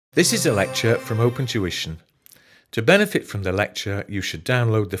This is a lecture from Open Tuition. To benefit from the lecture, you should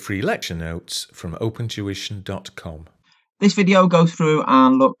download the free lecture notes from opentuition.com. This video goes through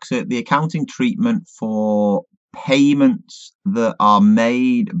and looks at the accounting treatment for payments that are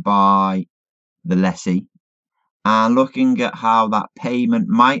made by the lessee and looking at how that payment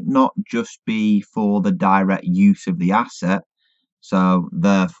might not just be for the direct use of the asset, so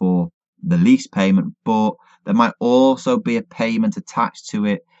therefore the lease payment, but there might also be a payment attached to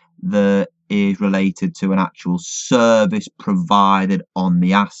it that is related to an actual service provided on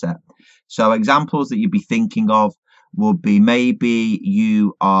the asset. So examples that you'd be thinking of would be maybe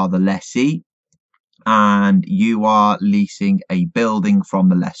you are the lessee and you are leasing a building from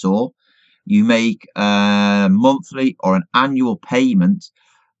the lessor. You make a monthly or an annual payment,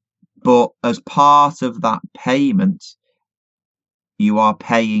 but as part of that payment, you are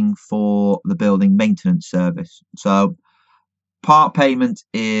paying for the building maintenance service. So part payment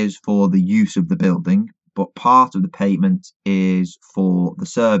is for the use of the building, but part of the payment is for the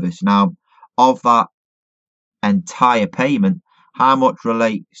service. Now, of that entire payment, how much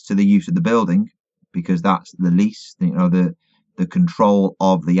relates to the use of the building, because that's the lease, the control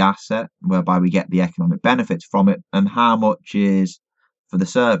of the asset, whereby we get the economic benefits from it, and how much is for the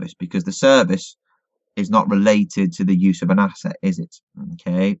service, because the service is not related to the use of an asset, is it?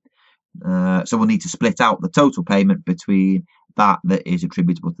 Okay, so we'll need to split out the total payment between that is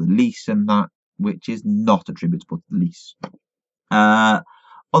attributable to the lease and that which is not attributable to the lease.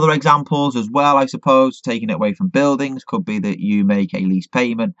 Other examples as well, I suppose, taking it away from buildings, could be that you make a lease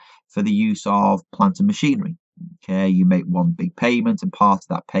payment for the use of plant and machinery. Okay, you make one big payment and part of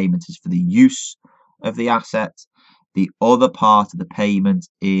that payment is for the use of the asset. The other part of the payment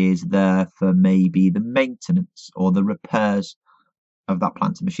is there for maybe the maintenance or the repairs of that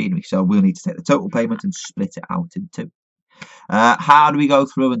plant and machinery. So we'll need to take the total payment and split it out in two. How do we go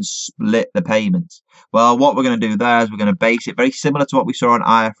through and split the payments? Well, what we're going to do there is we're going to base it very similar to what we saw on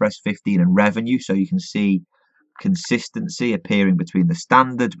IFRS 15 and revenue. So you can see consistency appearing between the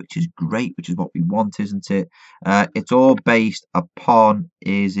standards, which is great, which is what we want, isn't it? It's all based upon,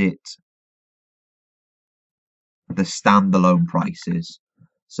 is it the standalone prices?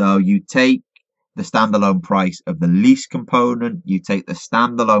 So you take the standalone price of the lease component, you take the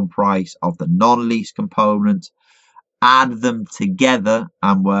standalone price of the non-lease component, add them together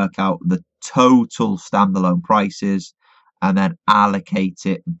and work out the total standalone prices, and then allocate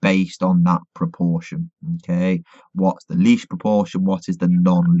it based on that proportion. Okay, what's the lease proportion? What is the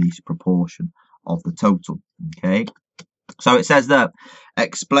non-lease proportion of the total? Okay, so it says that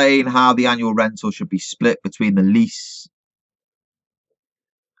explain how the annual rental should be split between the lease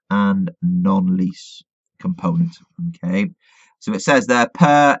and non-lease component. Okay, so it says there,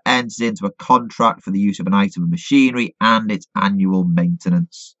 per enters into a contract for the use of an item of machinery and its annual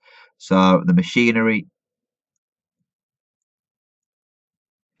maintenance. So the machinery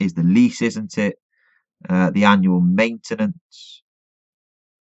is the lease, isn't it? The annual maintenance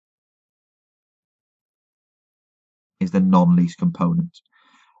is the non-lease component.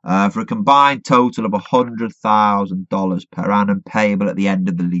 For a combined total of $100,000 per annum payable at the end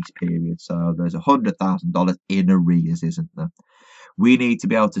of the lease period. So there's $100,000 in arrears, isn't there? We need to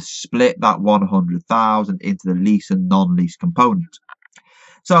be able to split that 100,000 into the lease and non-lease component.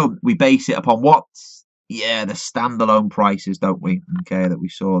 So we base it upon what? Yeah, the standalone prices, don't we? Okay, that we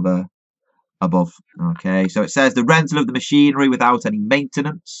saw there above. Okay, so it says the rental of the machinery without any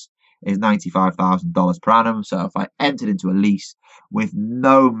maintenance is $95,000 per annum. So if I entered into a lease with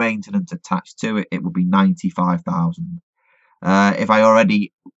no maintenance attached to it, it would be $95,000. If I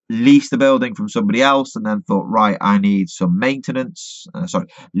already leased the building from somebody else and then thought, right, I need some maintenance,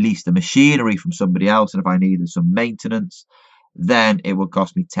 leased the machinery from somebody else, and if I needed some maintenance, then it would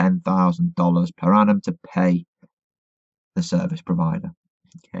cost me $10,000 per annum to pay the service provider.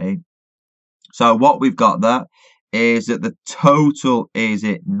 Okay, so what we've got there is that the total is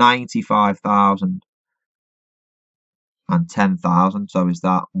at 95,000 and 10,000. So is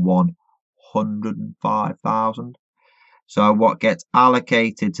that 105,000? So what gets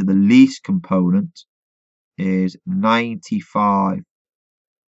allocated to the lease component is 95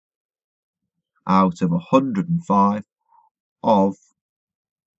 out of 105 of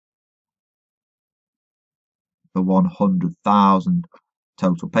the 100,000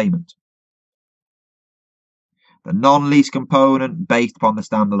 total payment. The non-lease component, based upon the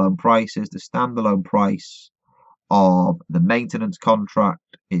standalone prices, the standalone price of the maintenance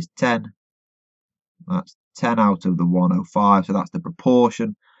contract is 10. That's 10 out of the 105, so that's the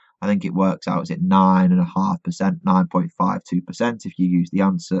proportion. I think it works out as at 9.5%, 9.52% if you use the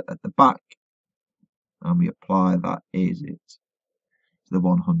answer at the back. And we apply that, is it? the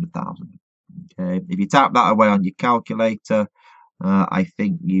 100,000. Okay, if you tap that away on your calculator, I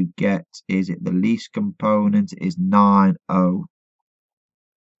think you get, is it the lease component is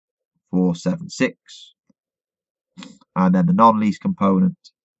 90476, and then the non-lease component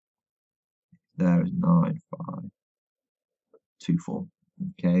there is 9524.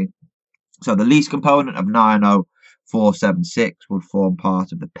 Okay, so the lease component of 90476 would form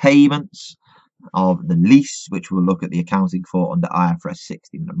part of the payments of the lease, which we'll look at the accounting for under IFRS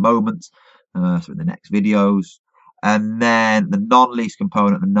 16 in a moment, so in the next videos. And then the non-lease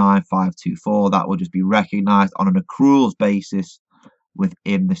component of 9524, that will just be recognised on an accruals basis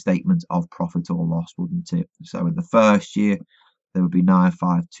within the statement of profit or loss, wouldn't it? So in the first year, there would be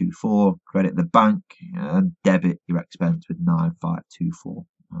 9524, credit the bank and debit your expense with 9524.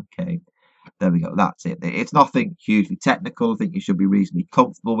 Okay, there we go. That's it. It's nothing hugely technical. I think you should be reasonably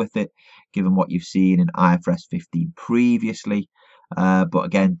comfortable with it, given what you've seen in IFRS 15 previously. But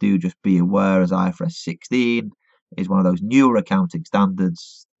again, do just be aware, as IFRS 16 is one of those newer accounting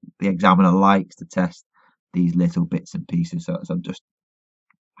standards, the examiner likes to test these little bits and pieces. So just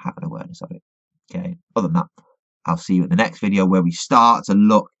have an awareness of it. Okay. Other than that, I'll see you in the next video where we start to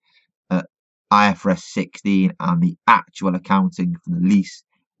look at IFRS 16 and the actual accounting for the lease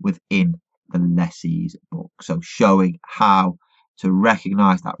within the lessee's book. So showing how to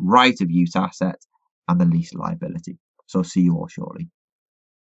recognise that right of use asset and the lease liability. So see you all shortly.